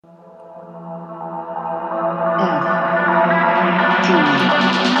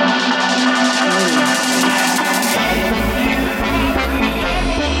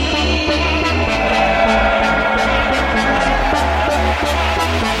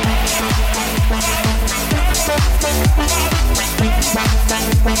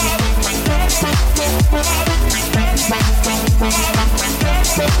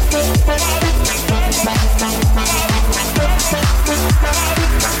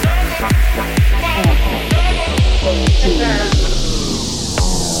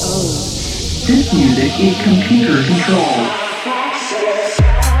speaker control.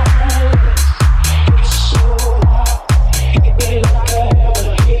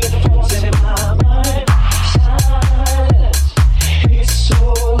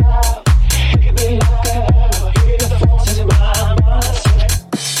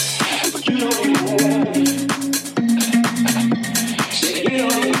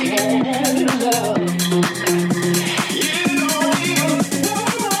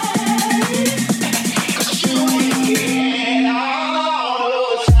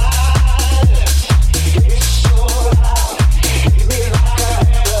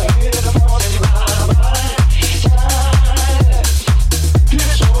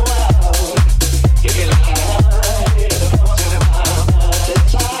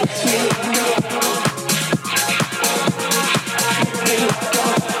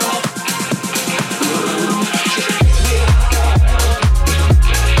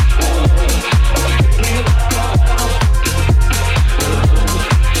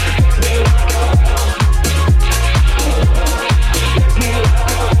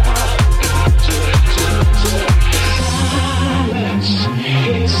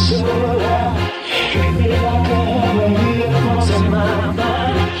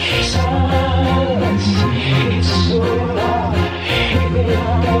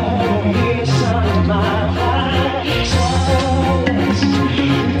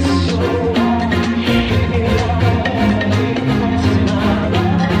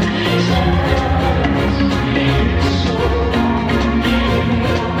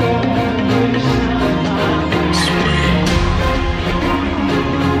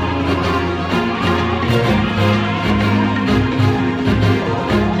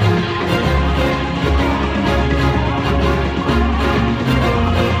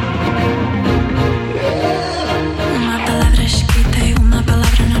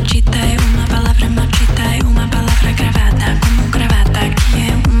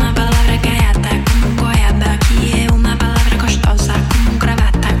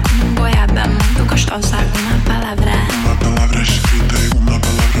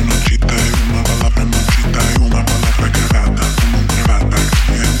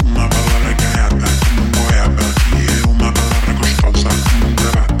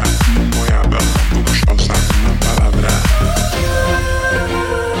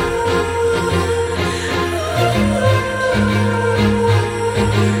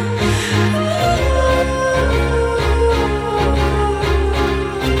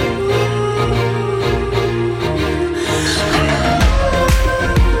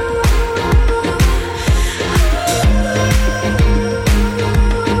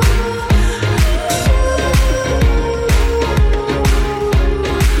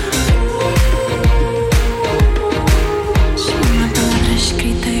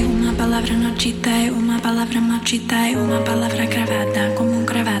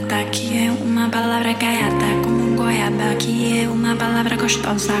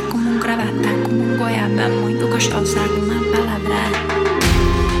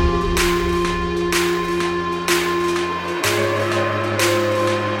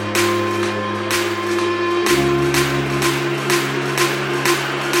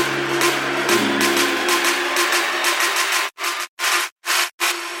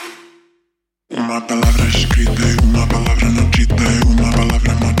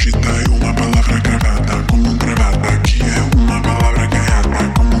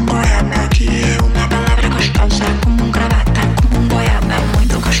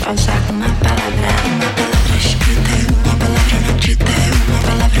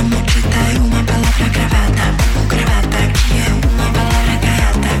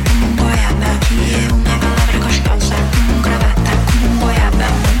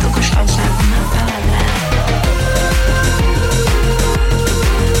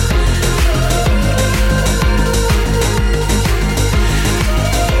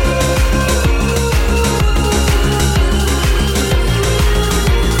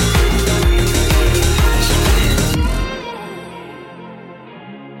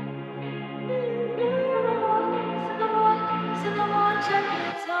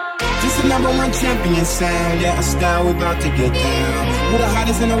 Yeah, Estelle, we about to get down. We're the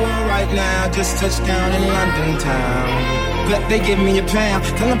hottest in the world right now. Just touched down in London town. But they give me a pound.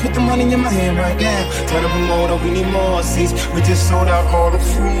 Tell them put the money in my hand right now. Tell the promoter we need more seats. We just sold out all the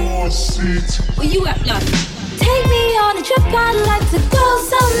floor seats. Where you at, love? Take me on a trip, I'd like to go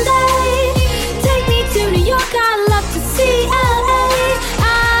someday. Take me to New York, I'd love to see LA.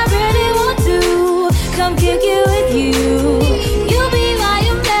 I really want to come kick it with you. You'll be my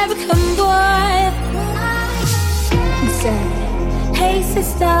American boy. Say, hey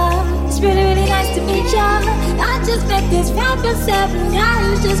sister, it's really, really nice to meet ya. just met this rapper 7 guy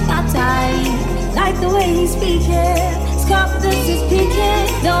who's just my type. Like the way he's speaking, his confidence is peaking.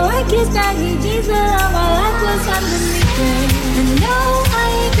 Don't like his baggy jeans, but all my life was underneath it. And no, I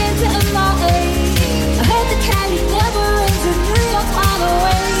ain't been to MIA. I heard the Cali never rains in New York all the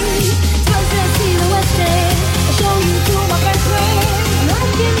way. Tell us see the West End, I'll show you to my best friend. And I'm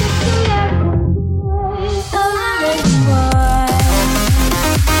giving it to everyone. American boy.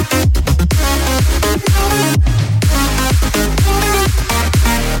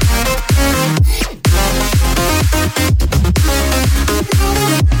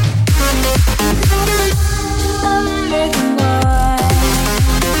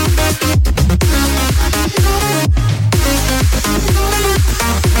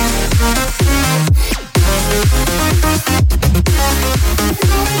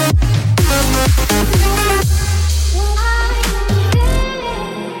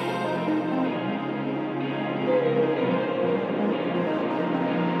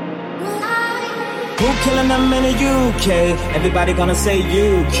 Killing them in the UK, everybody gonna say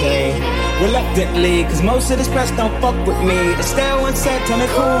UK. Reluctantly, cause most of this press don't fuck with me. Estelle once said, tell me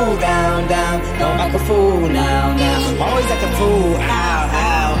cool down, down. Don't act a fool now, now. Always act a fool, ow,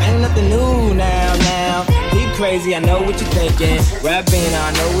 ow. Ain't nothing new now, now. He crazy, I know what you're thinking. Rap bean,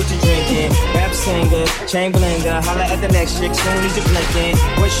 I know what you're drinking. Rap singer, chamberlinger. Holla at the next chick, soon as you're blinking.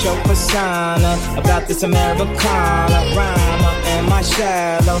 What's your persona about this Americana? Rhymer, am I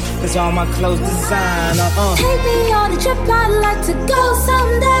shallow? Cause all my clothes designer. Take me on a trip, I'd like to go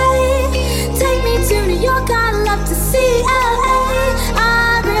someday. Take me to New York, I'd love to see LA.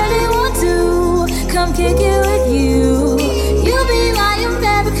 I really want to come kick it with you. You'll be my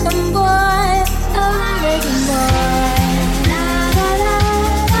American boy, American boy.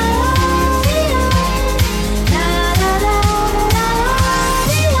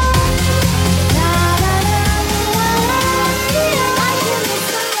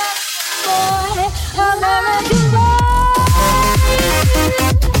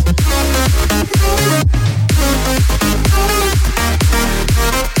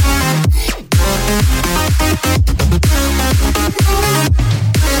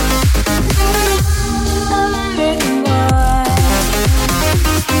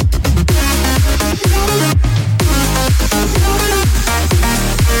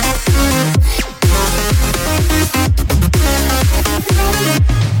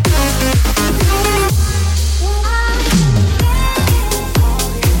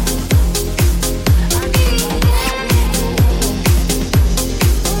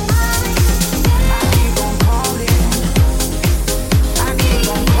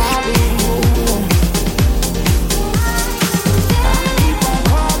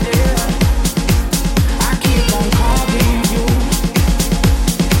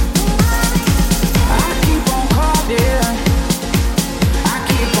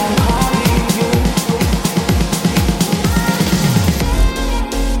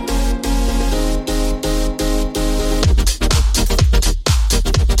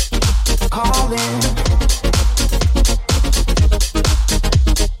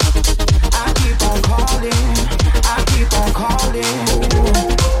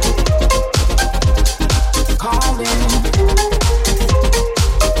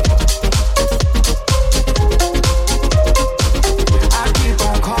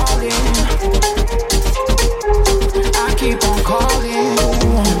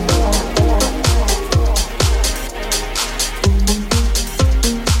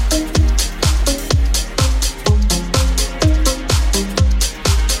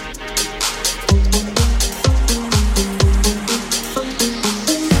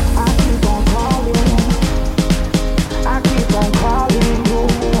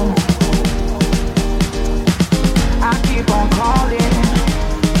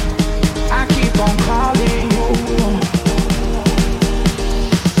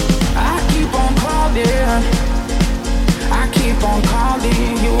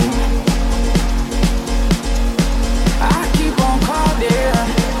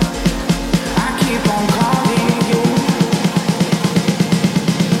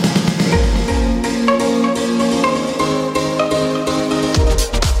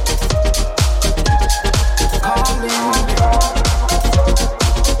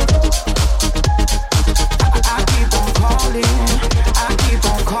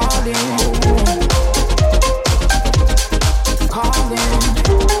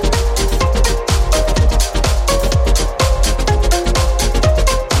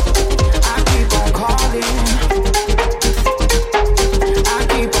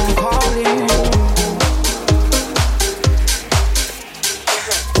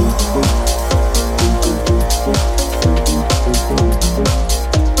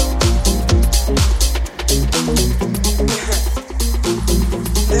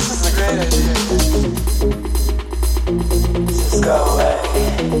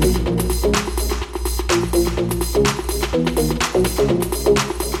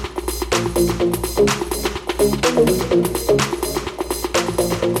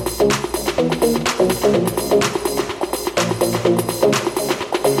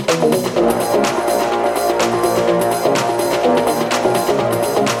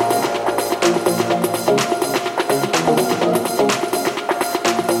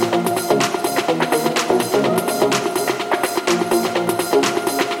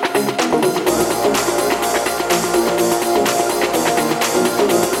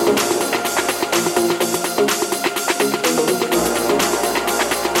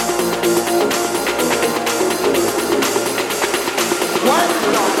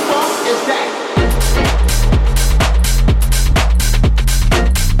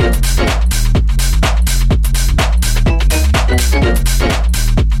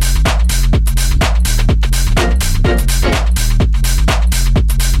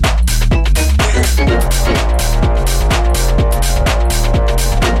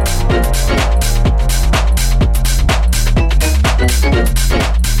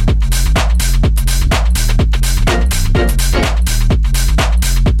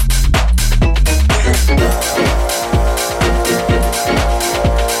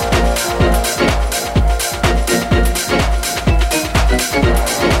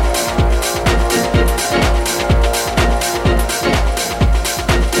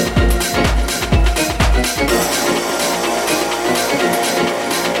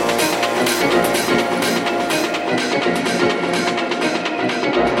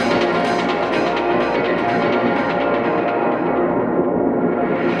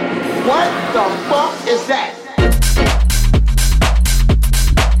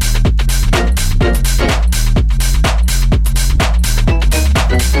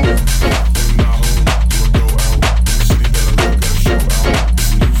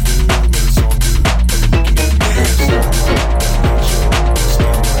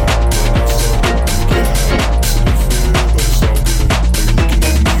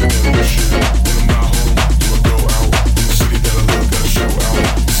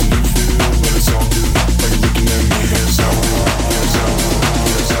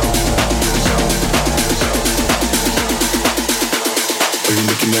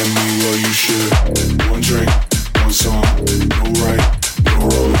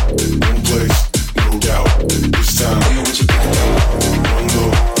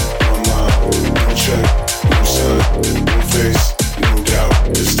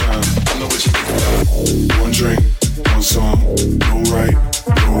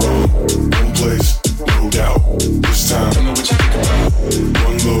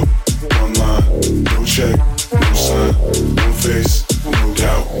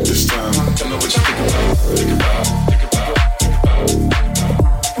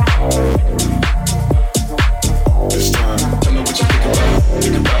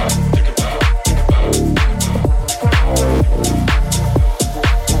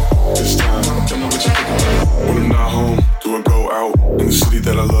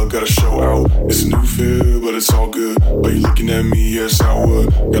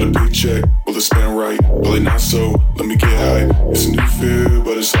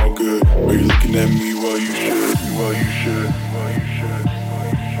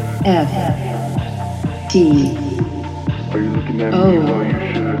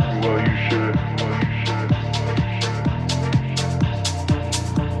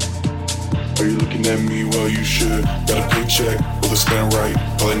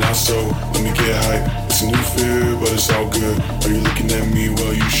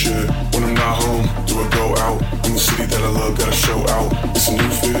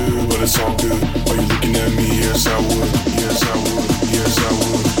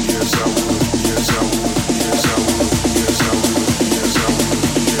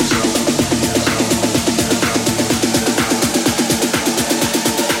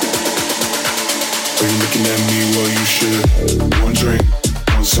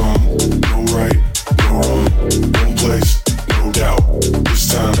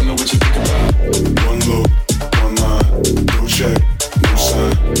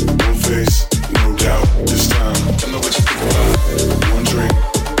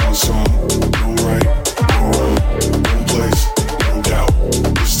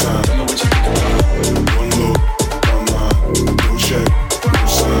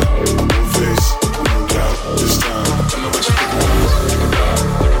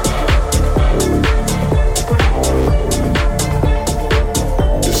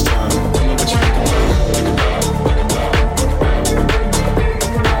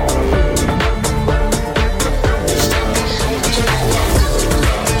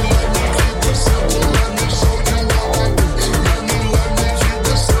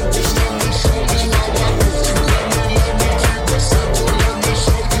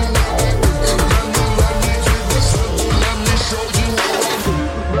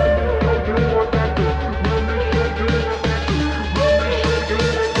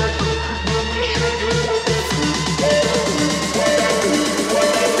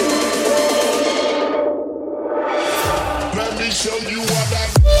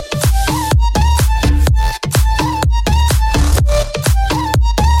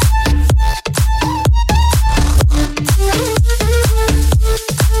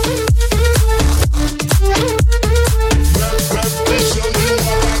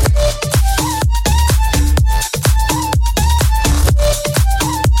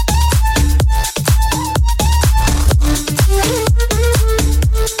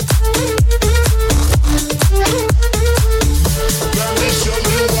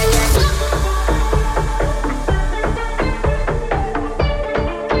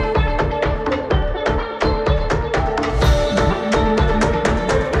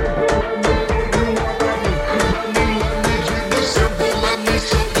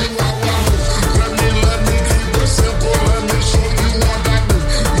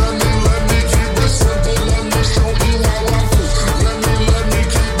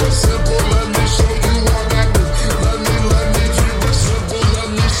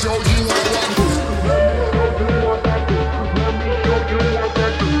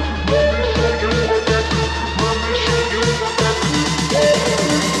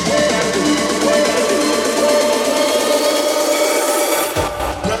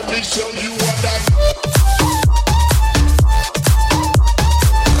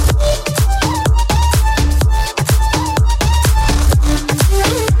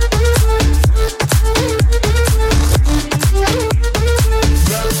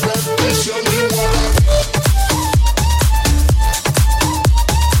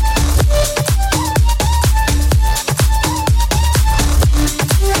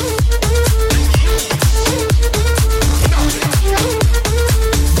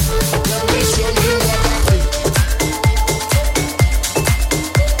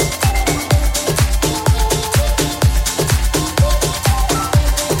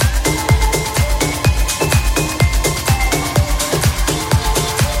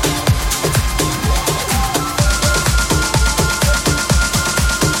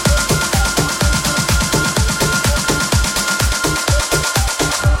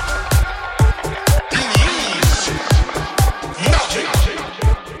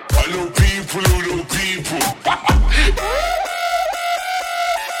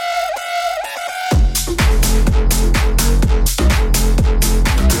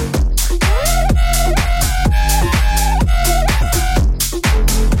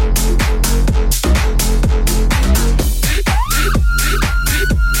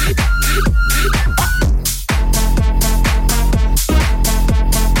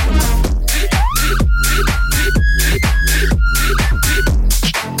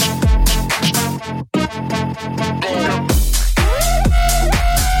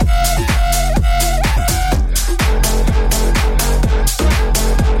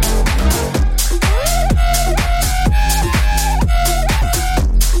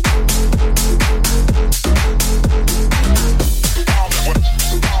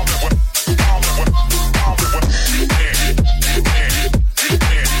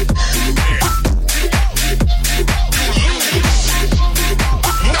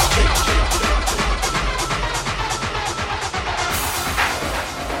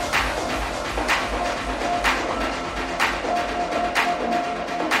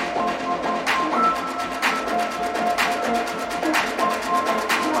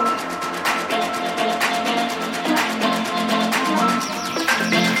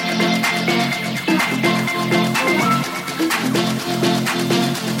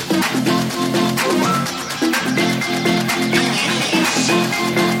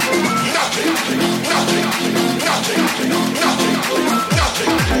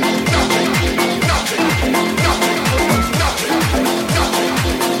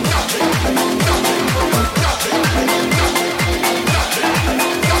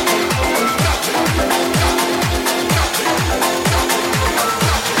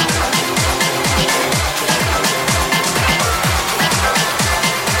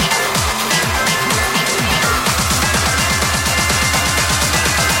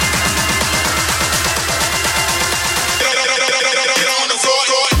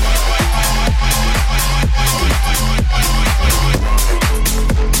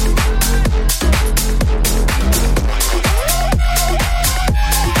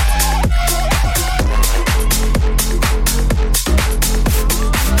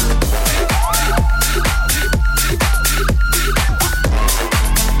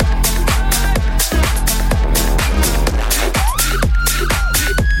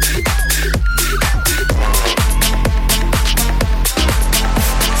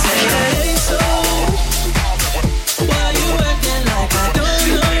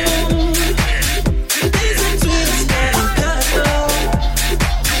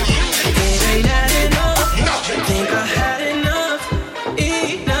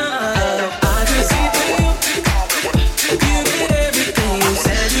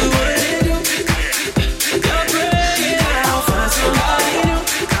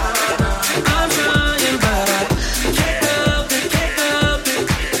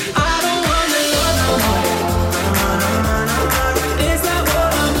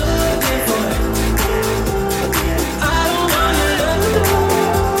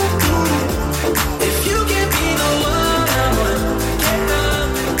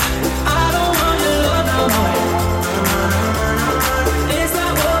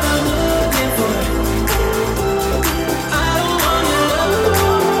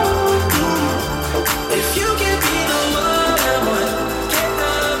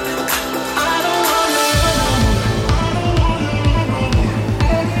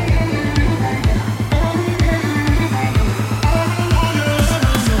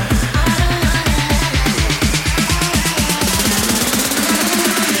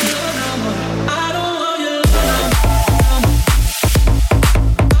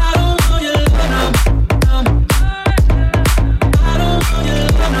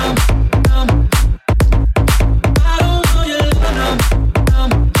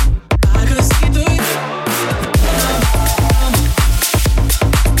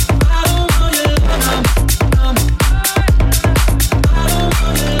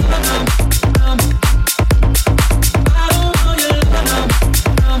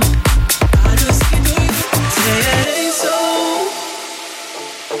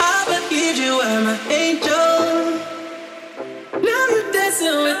 believed you were my angel. Now you're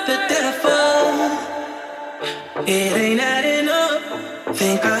dancing with the devil. It ain't adding up.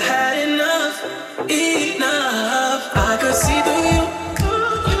 Think I had enough. I could see through you.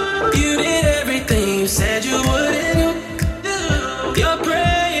 You did everything you said you wouldn't do. You're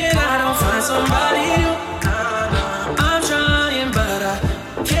praying I don't find somebody new. I'm trying but I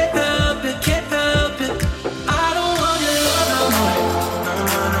can't help it, can't help it. I don't want your love no more.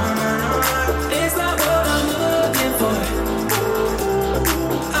 It's not what I'm looking for.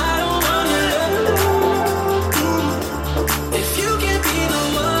 I don't want your love. If you can be the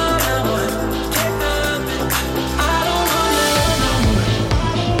one I want, can't help it. I don't want your love no more.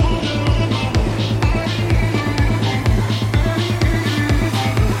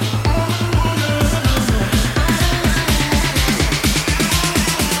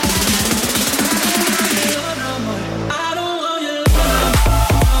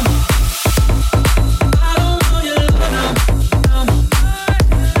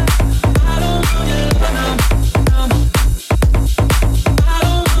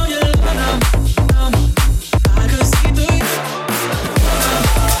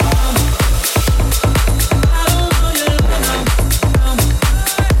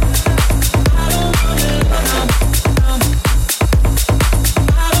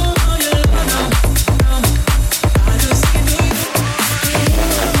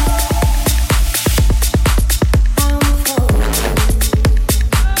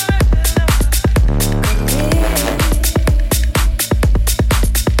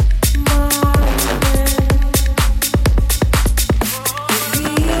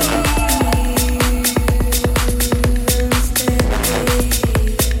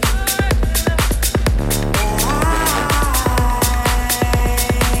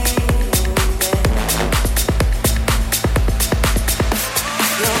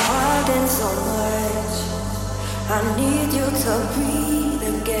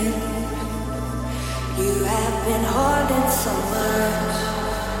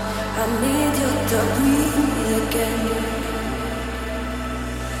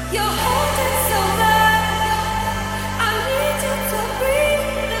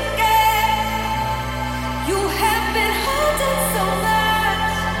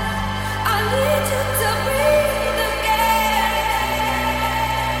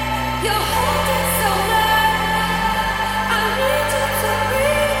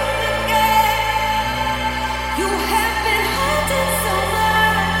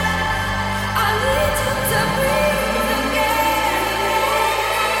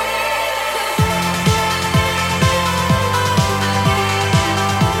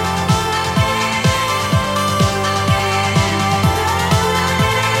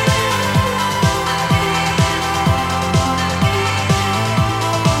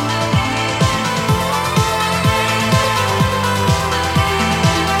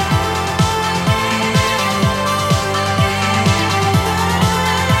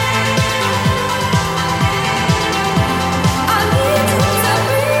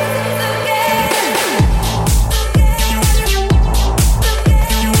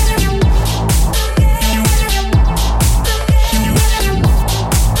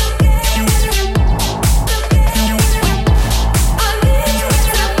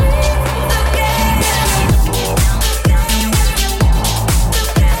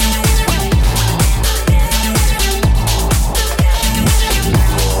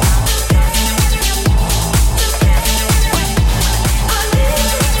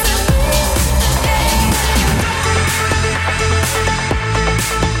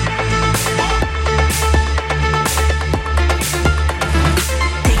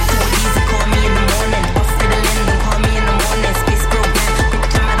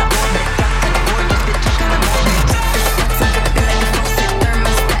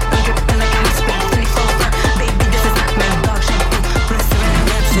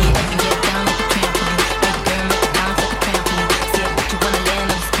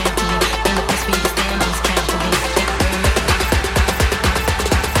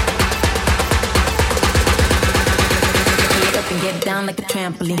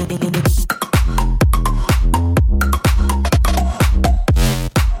 Trampoline.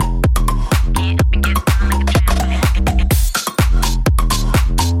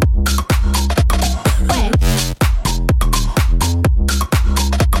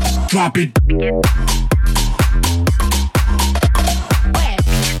 Drop it.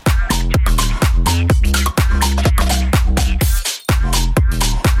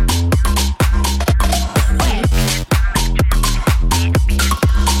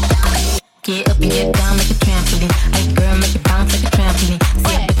 Get up and get down like a trampoline. Hey girl, make it bounce like a trampoline.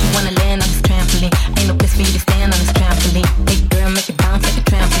 See, I bet you wanna land on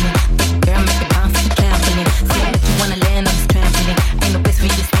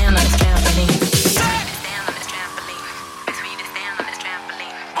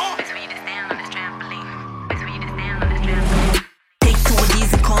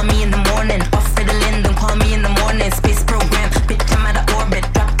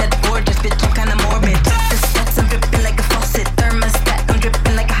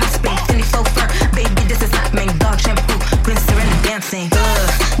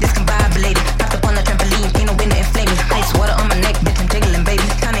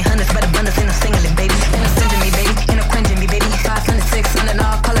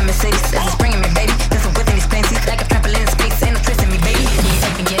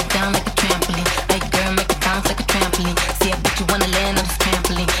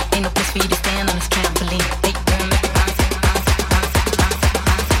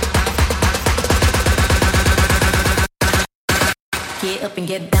Get up and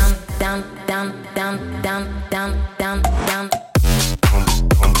get down, down, down, down, down, down, down, down.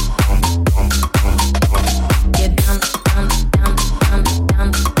 Get down, down, down, down,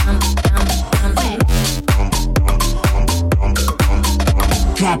 down, down, down, down.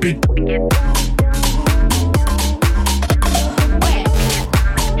 Drop it.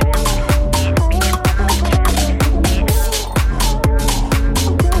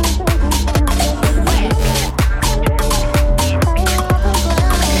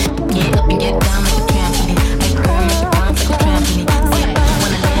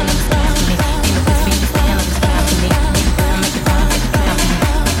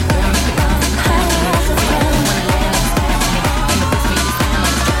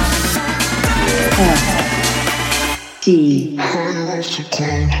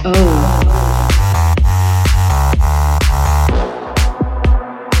 Oh.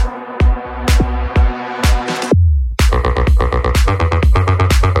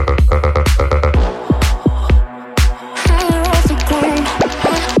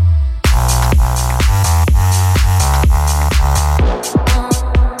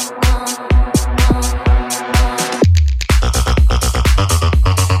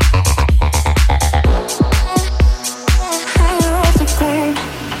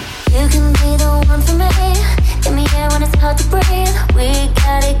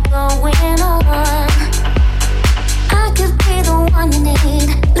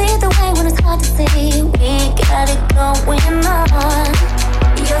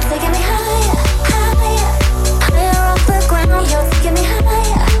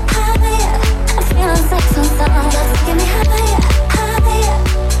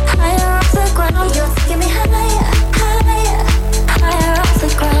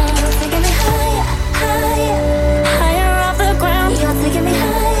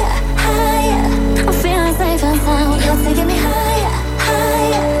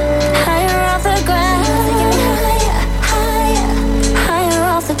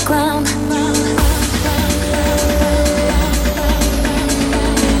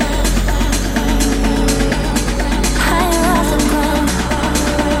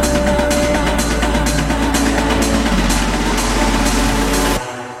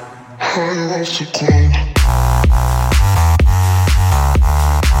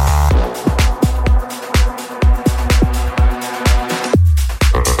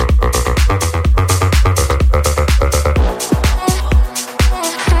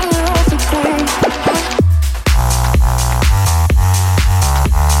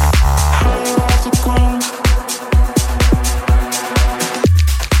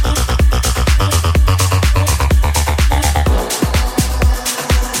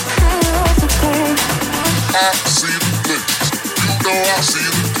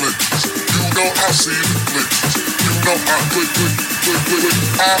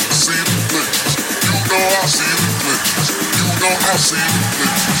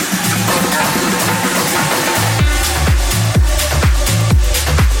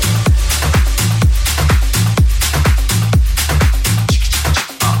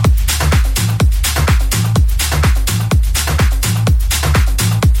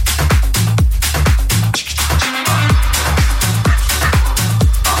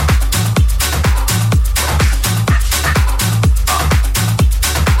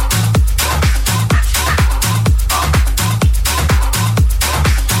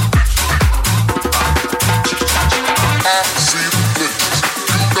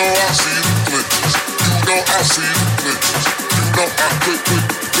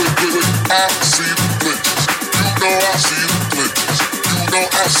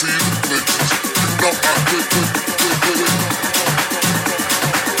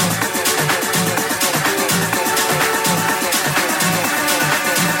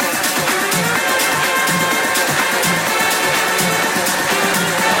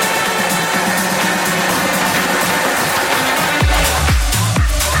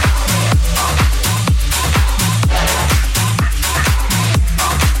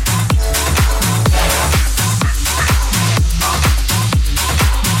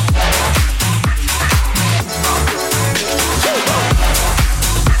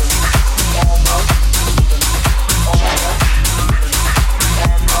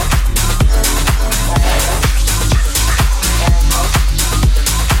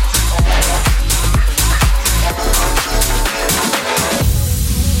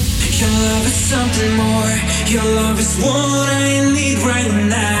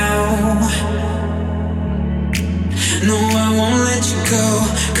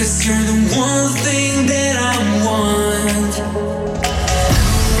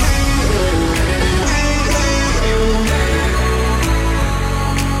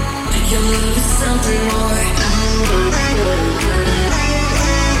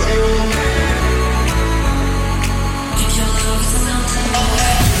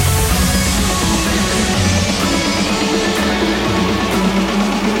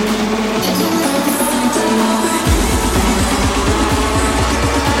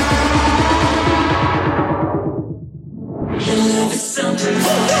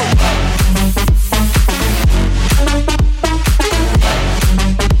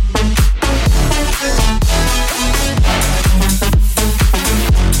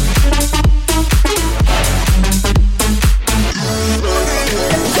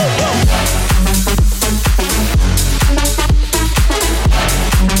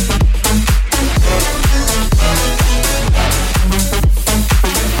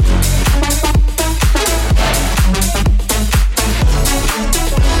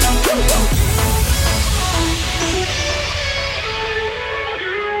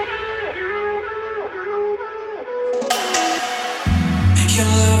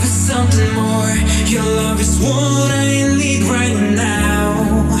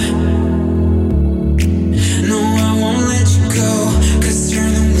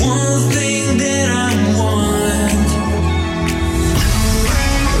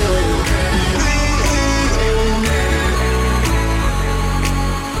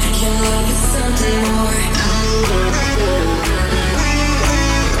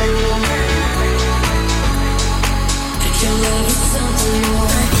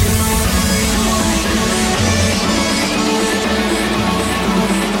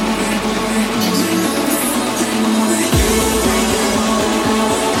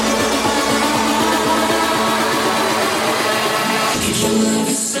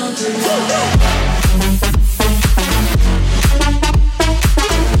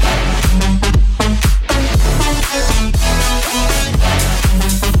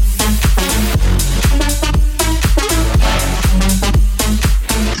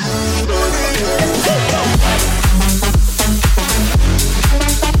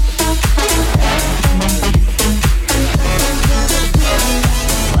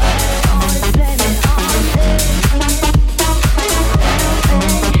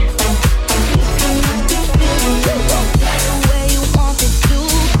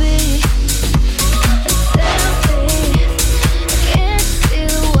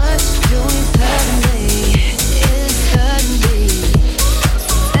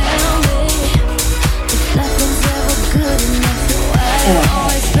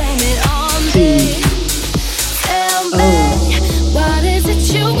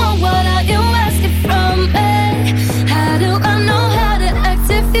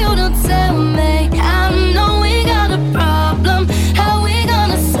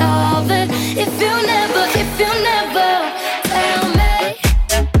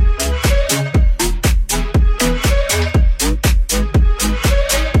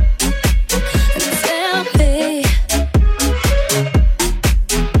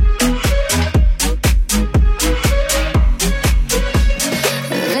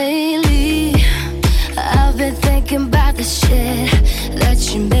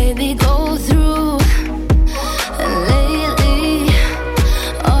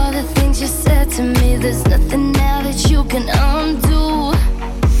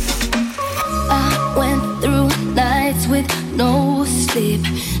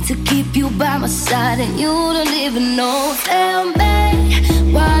 keep you by my side and you don't even know. Tell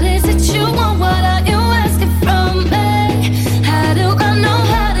me, what is it you want? What are you asking from me? How do I know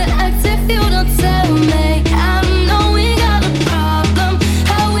how to act if you don't tell me? I know we got a problem.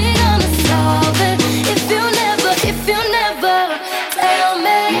 How we gonna solve it? If you never tell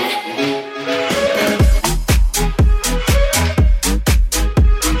me.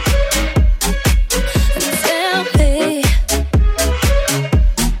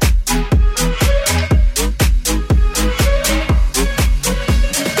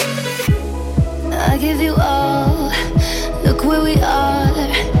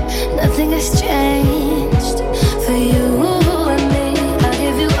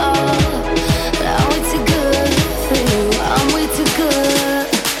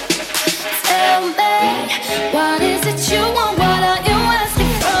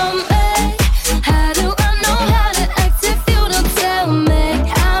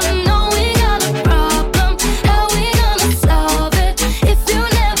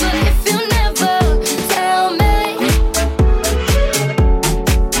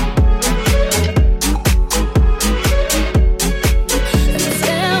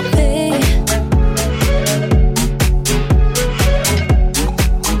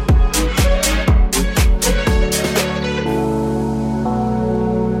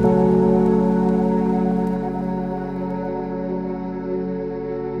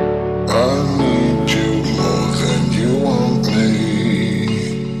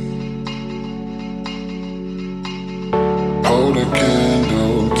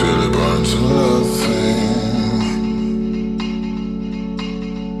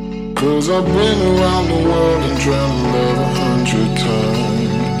 I've been around the world and dreamt love 100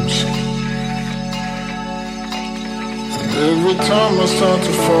 times. And every time I start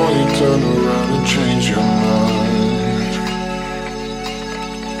to fall, you turn around and change your mind.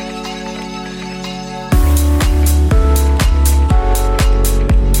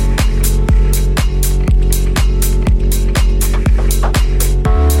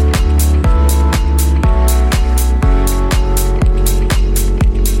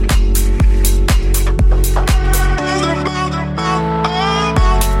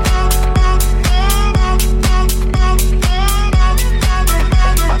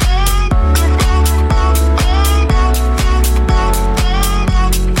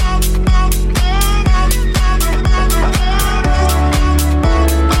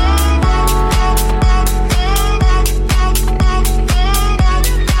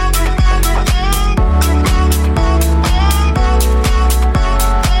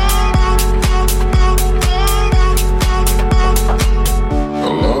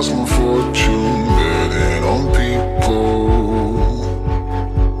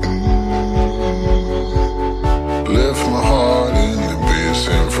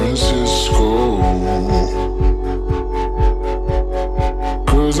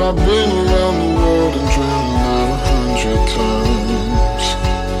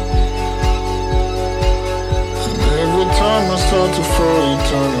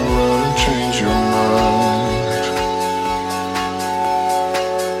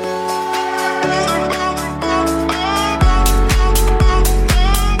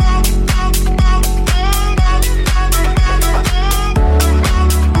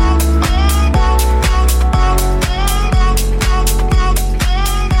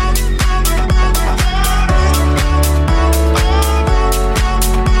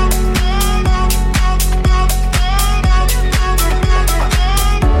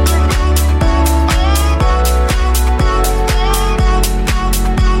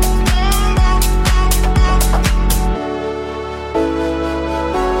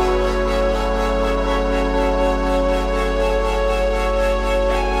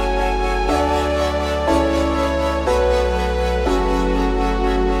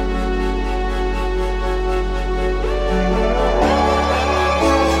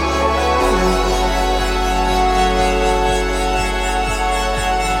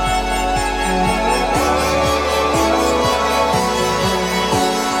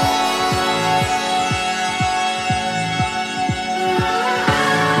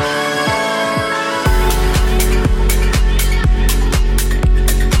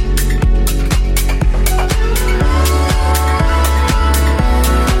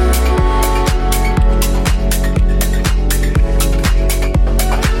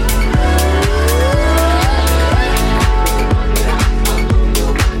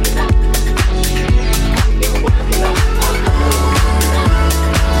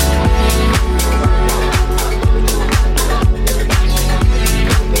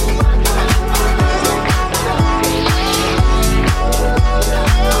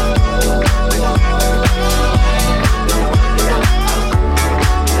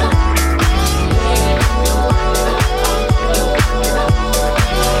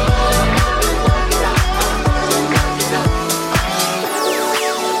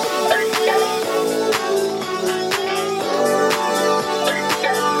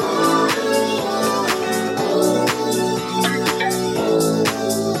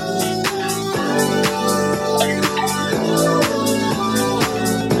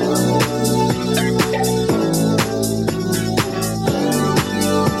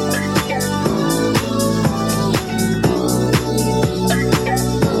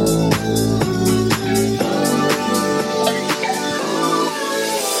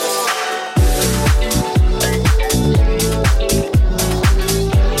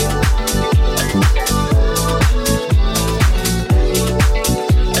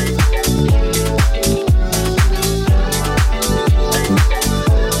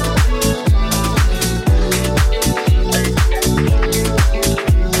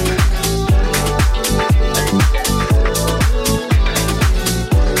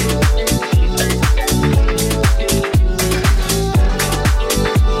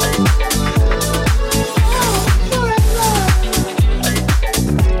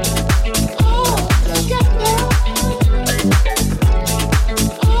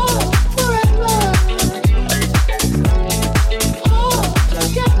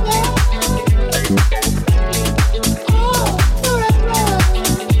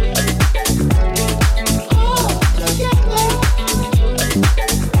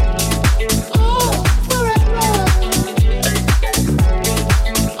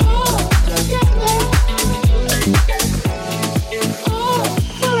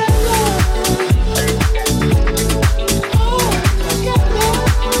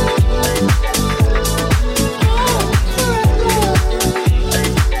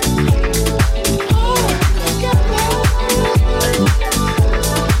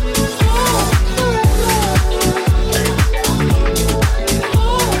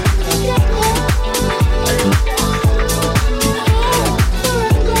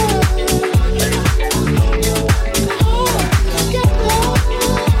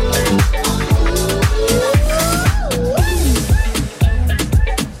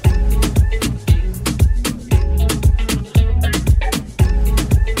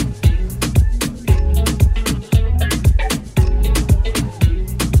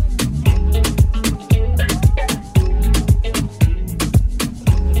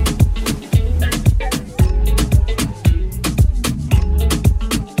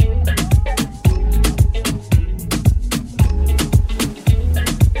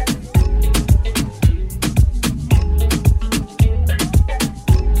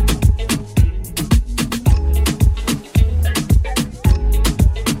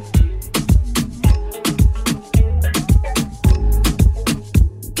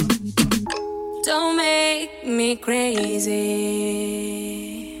 me crazy.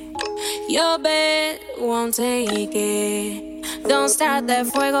 Your bed won't take it. Don't start that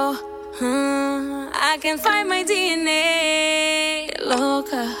fuego. I can find my DNA.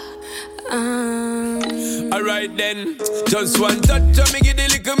 Loca. Alright then, just one touch of me give the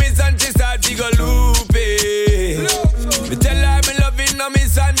little miss and she start to go loopy. Me tell her me loving her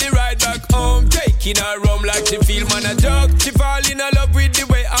miss and the ride back home. Taking her home like she feel man a joke. She fall in love with the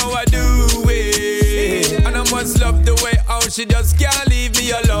way how I do it. And I must love the way how she just can't leave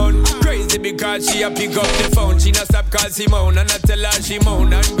me alone. Crazy because she a pick up the phone. She not stop call Simone and I tell her she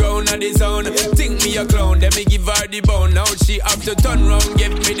moan and groan on the zone. Think me a clown, then me give her the bone. Now she have to turn round,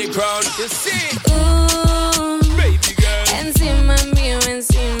 give me the crown. You see? Ooh, baby girl. Encima mío,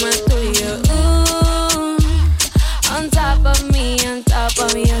 encima tuyo. Ooh, on top of me, yeah.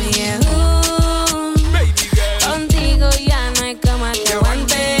 Ooh, baby girl. Contigo ya no hay cama que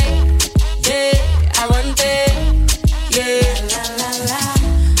aguante. Yeah, aguante. Yeah, la la la.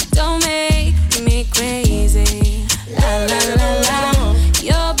 Don't make me crazy. La la la la.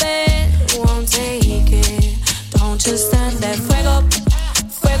 Your bed won't take it. Don't just start that fuego.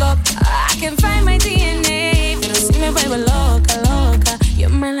 I can find my DNA. Pero si me vuelvo loca, loca. You're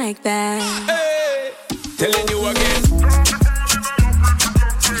mine like that. Hey, telling you again.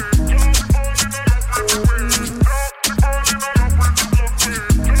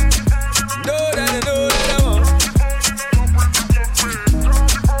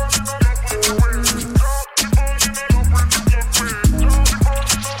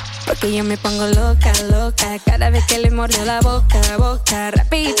 Que yo me pongo loca, loca. Cada vez que le mordió la boca, boca.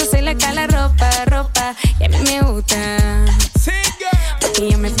 Rapidito se le cae la ropa, ropa. Y a mí me gusta. Porque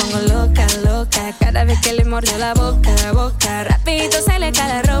yo me pongo loca, loca. Cada vez que le mordió la boca, boca. Rapidito se le cae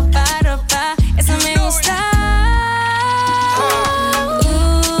la ropa, ropa. Eso me gusta.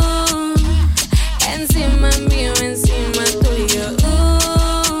 Encima mío, encima tuyo.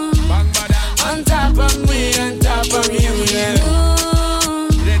 On top of me, yeah.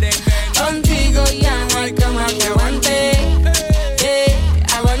 Contigo ya no hay cama que aguante.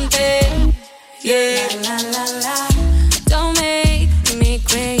 Yeah, aguante. Yeah, la la la. Don't make me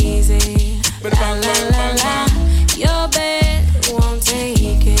crazy. La la la la. Your bed won't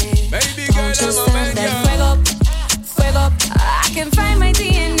take it. Don't just start that fuego, fuego. I can find my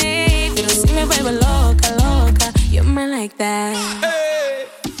DNA. Pero si me vuelvo loca, loca. You're mine like that. Hey,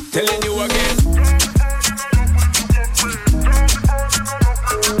 telling you again.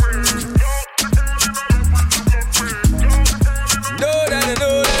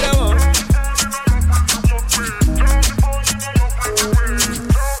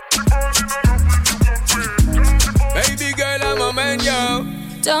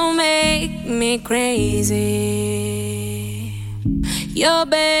 Don't make me crazy. Your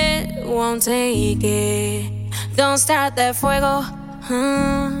bed won't take it. Don't start that fuego.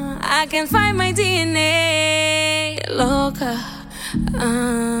 I can find my DNA. Loca.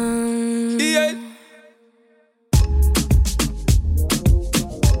 Yeah.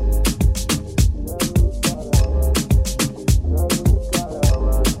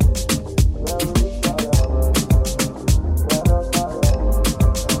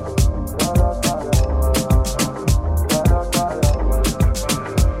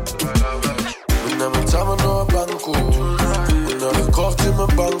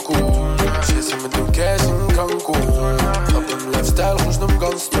 Zitten met een cash in Cancun. Op een lifestyle, goed hem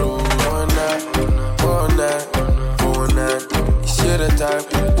ganz true. Oh nee. Ich sehe der Type.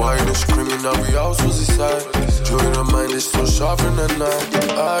 Why you screaming out wie aus, wo sie sei. Join her mind is so sharp in the night.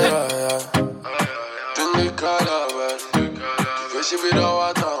 Ay. Denk ik kada weg. Du weißt je wieder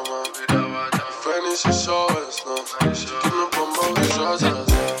was da, man. Wenn ich es so ist, ne. Gib mir Bombe, wie soll das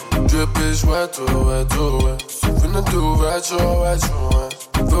sein? Drip is wet. Vinden du wet, so wet.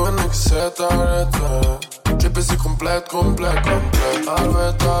 Wil niks zetten. Drip is compleet.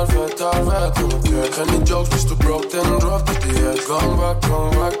 Alvet. Geen jokes, bist du broke, then drop the DS. Gang wack,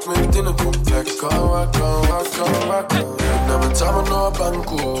 mit in een complex. Gang wack. Nemen samen naar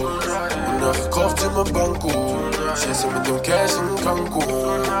Bangkok. En gekocht in mijn banko. Zitten met een cash in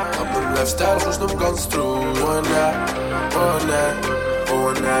Cancun. Op een lifestyle, goed hem ganz true.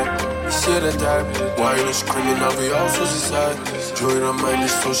 Oh nee. Ich sehe der Type. Why you screaming out wie aus, wo sie sei. Join her mind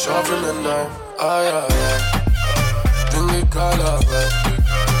is so sharp in the night. Ay. Denk ik kada weg.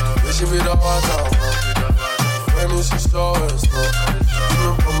 Du weißt je wieder was da, man. Wenn ich es so ist, ne. Gib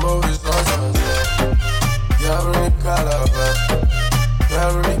mir Bombe, wie soll das sein? Ja, bring ik kada weg.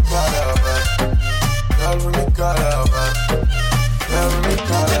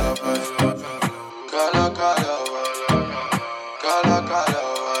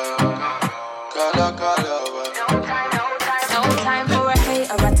 Kala.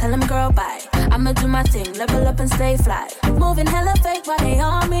 my thing, level up and stay fly. Moving hella fake while they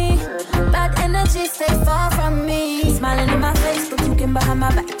on me. Bad energy, stay far from me. Smiling in my face, but talking behind my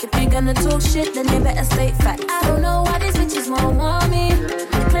back. If you're gonna talk shit, then you better stay fat. I don't know why these bitches won't want me.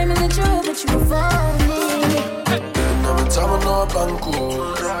 Claiming that you're real, but you avoid me. Never time on no banco.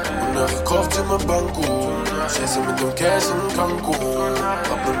 Never kocht in mijn banco. Zij zijn met een cash in Cancun.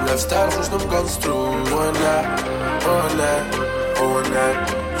 Op mijn lifestyle volgens hem ganz true. Oh nee.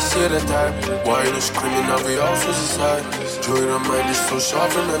 Ik zie dat hij. Why you screaming naar wie jou voor ze zijn. Joy naar mij die zo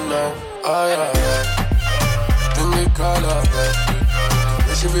sharp in de nacht. Ah ja. Denk ik al af.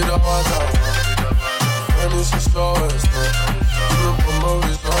 Weet je wie dat was aan. En nu ze slow is. Ik ben voor me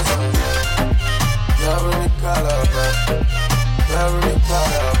is los aan. Ja, ben ik al af. Ja, ben ik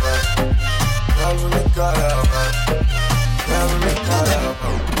al af. Ja, ben ik al af. Ja, ben ik al af.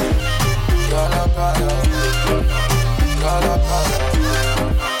 Gala, gala. Gala, gala.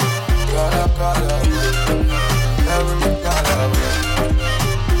 Gala, gala. Ja, ben ik al af.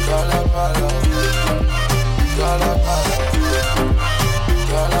 Gala, gala. Gala, gala.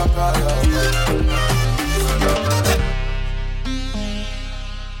 Gala, gala.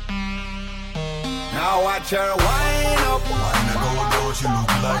 Now watch her wind up. Wine a go down, she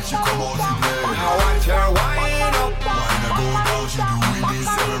look like she come out to play. Now watch her wind up. Wine a go down, she doing this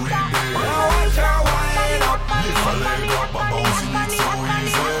every day. Now watch her wind up. Lift her leg up and bouncing it so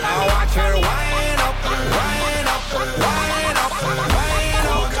easy. Now watch her wind up, wind up, wind up, wind up. Come again.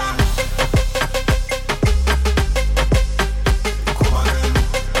 Come again.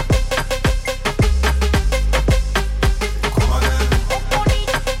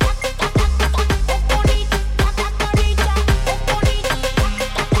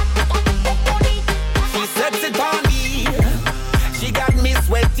 She sets it on me. She got me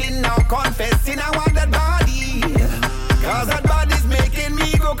sweating now, confessing I want that body. Cause that body's making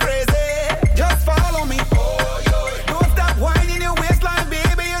me go crazy. Just follow me. Don't stop whining your waistline,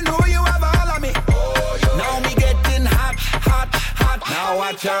 baby. You know you have all of me. Now me getting hot, hot, hot. Now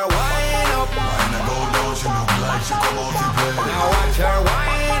watch her wind up. Wine a go down, she look like she come out to play. Now watch her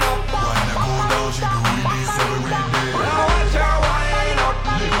wind up. Wine a go down, she doing this every day. Now watch her wind up.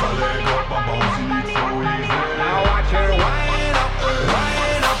 Lift her leg up and bouncing it so easy. Now watch her wind up,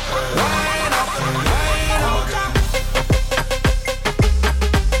 wind up, wind up, wind up.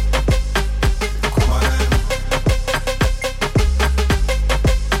 Come again. Come again.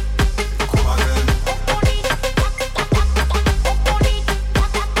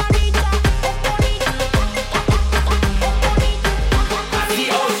 See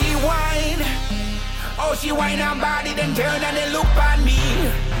how she whine, she whine her body, then turn and then look at me.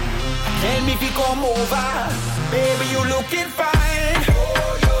 Tell me if you come over, baby, you looking fine.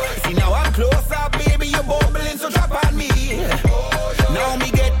 See now I'm closer, baby, you bubbling, so drop on me. Now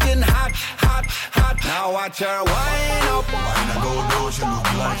me getting hot, hot, hot. Now watch her wind up. Wine a go down, she look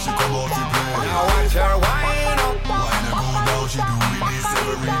like she come out to play. Now watch her wind up. Wine a go down, she doing this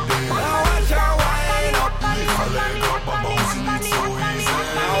every day. Now watch her wind up. Lift her leg up and bouncing it so easy.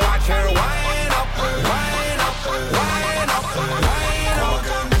 Now watch her wind up, wind up, wind up, wind up.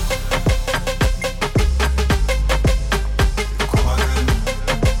 Come again. Come again.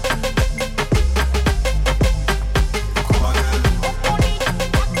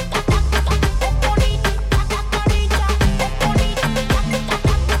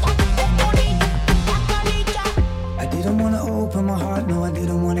 I didn't wanna open my heart, no, I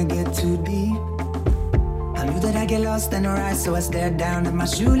didn't wanna get too deep. I knew that I'd get lost in her eyes, so I stared down at my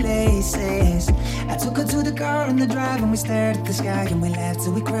shoelaces. I took her to the car on the drive and we stared at the sky and we laughed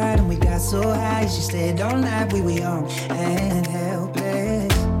till we cried and we got so high. She stayed all night, we were young and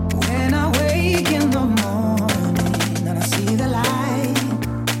helpless. When I wake in the morning and I see the light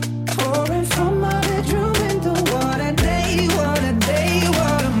pouring from my bedroom window, what a day, what a day,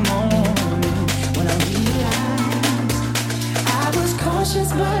 what a morning. When I realized I was cautious,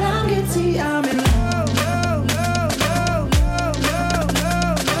 but I'm guilty, I'm in love.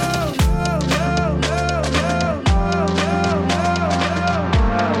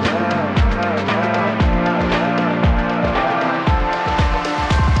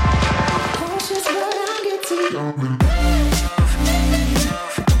 Cautious, but I'm guilty.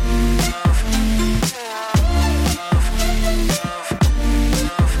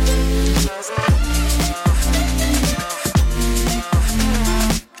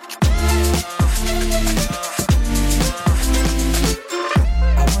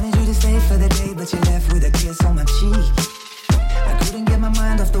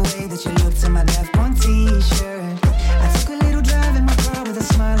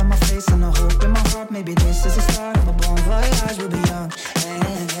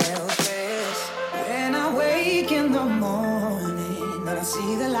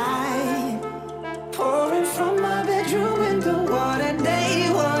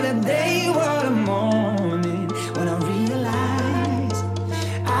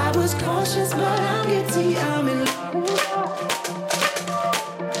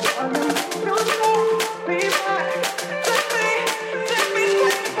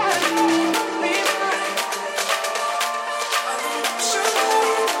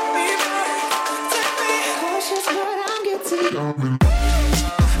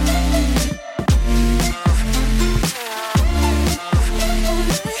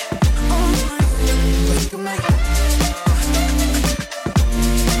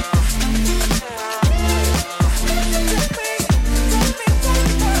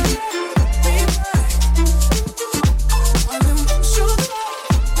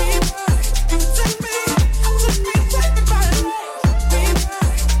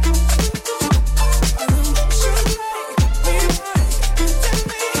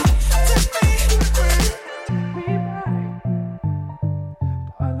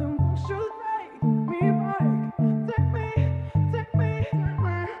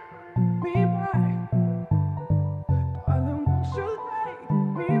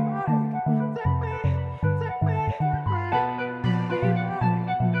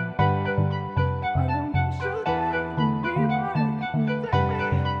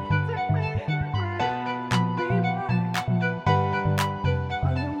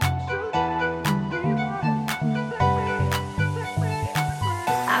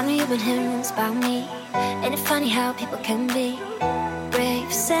 I know you've been hearing rumors about me. Ain't it funny how people can be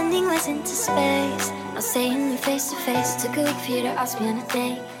brave, sending letters into space, not saying them face to face. Took a week for you to ask me on a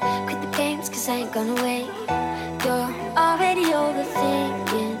date. Quit the games cause I ain't gonna wait. You're already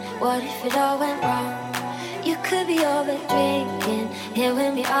overthinking, what if it all went wrong? You could be over drinking, here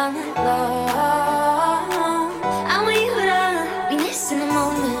with me all night long. I want you to be missing the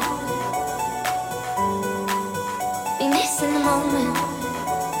moment, be missing the moment,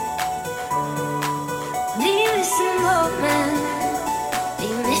 be missing the moment, be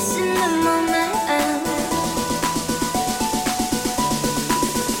missing the moment,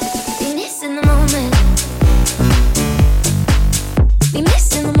 be missing the moment, be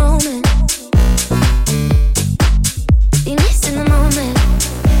missing the moment. Be missing the moment.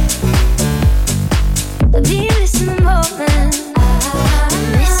 Be missing the moment.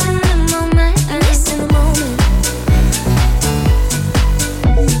 Missing the moment. Missing the moment.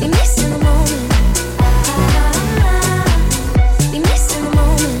 Be missing the moment. Be missing the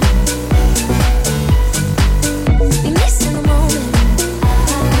moment. Be missing the moment.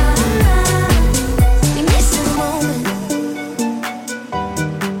 Be missing the moment.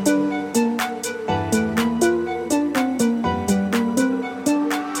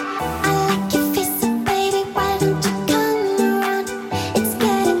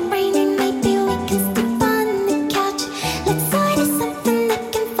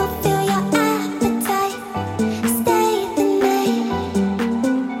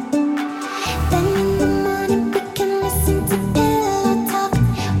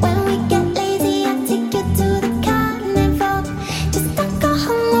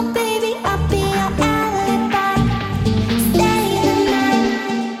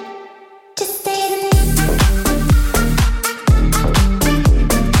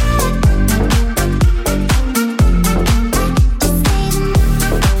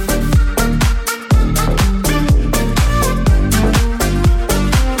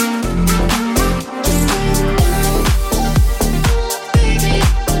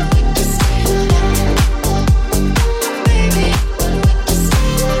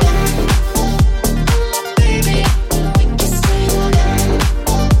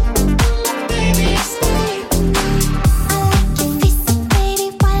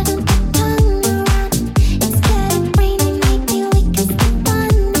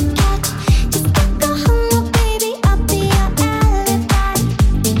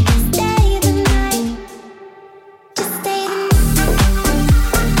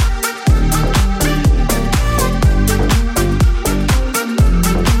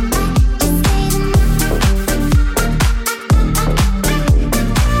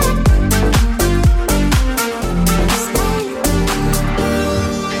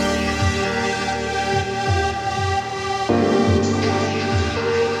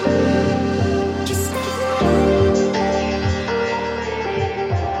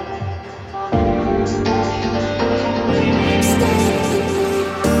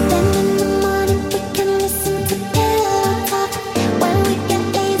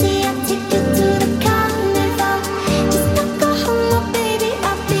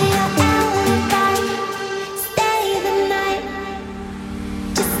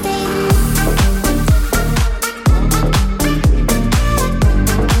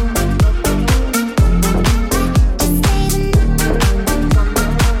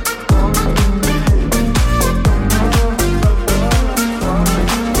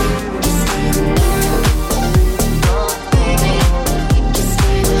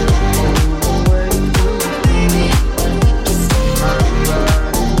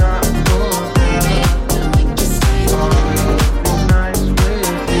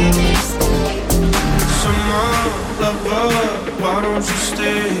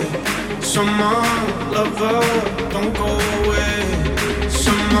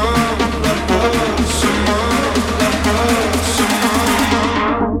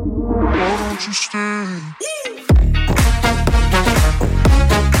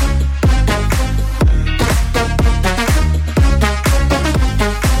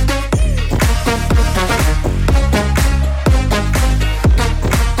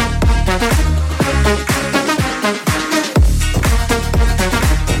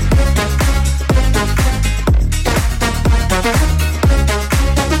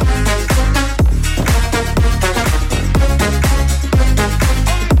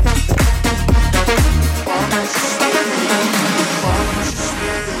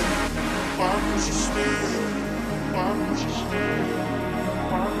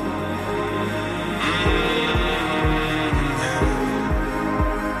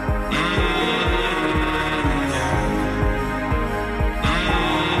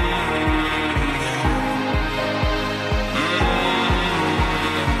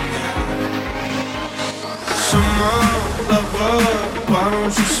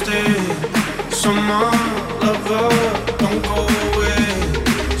 don't you stay? Summer lover, don't go away.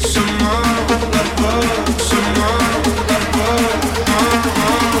 Summer lover, summer lover,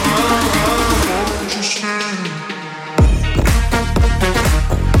 don't you stay?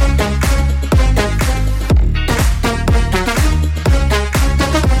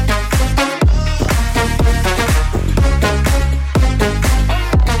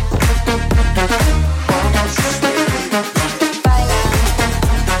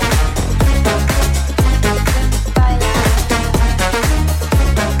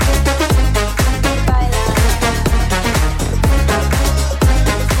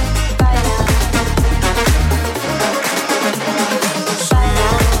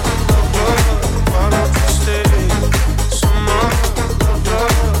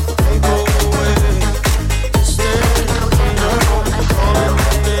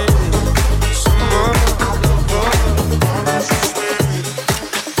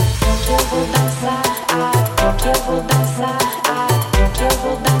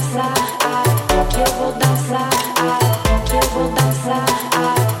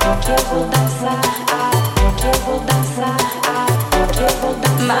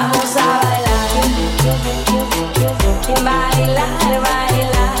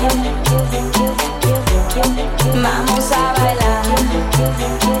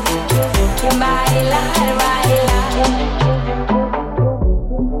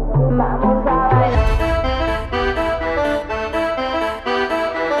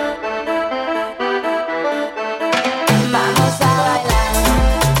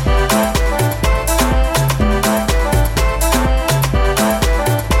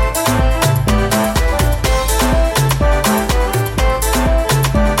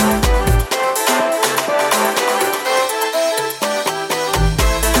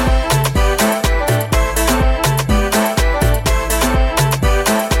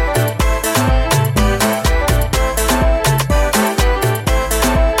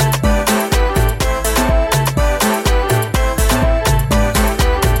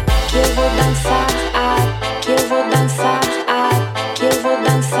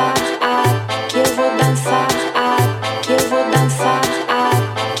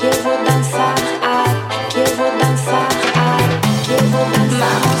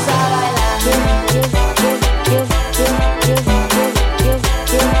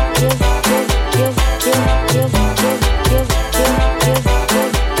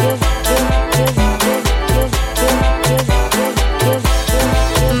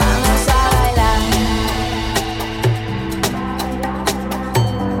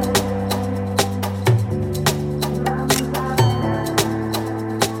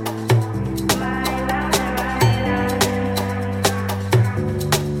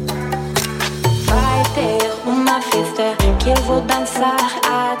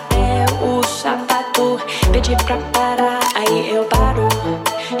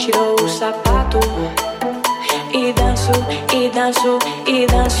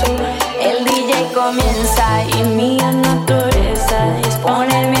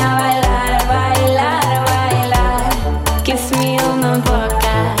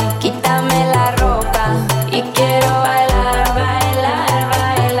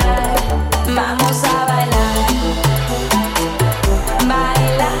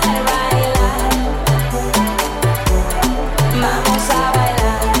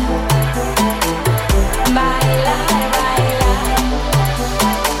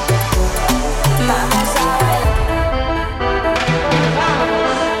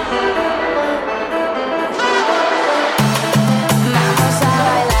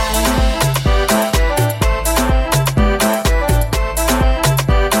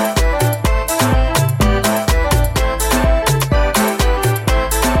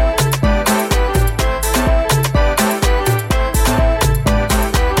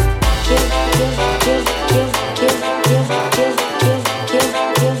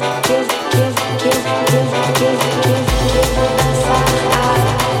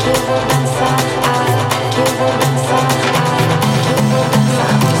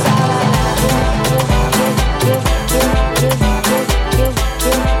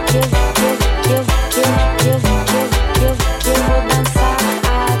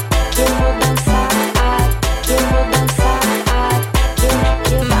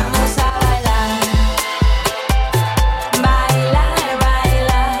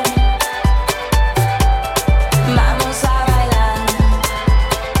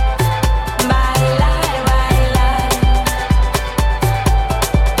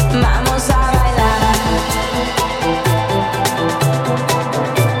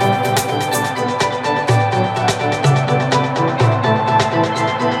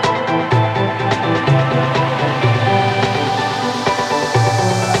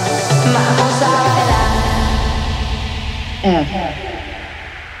 F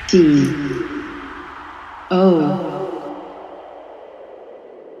T O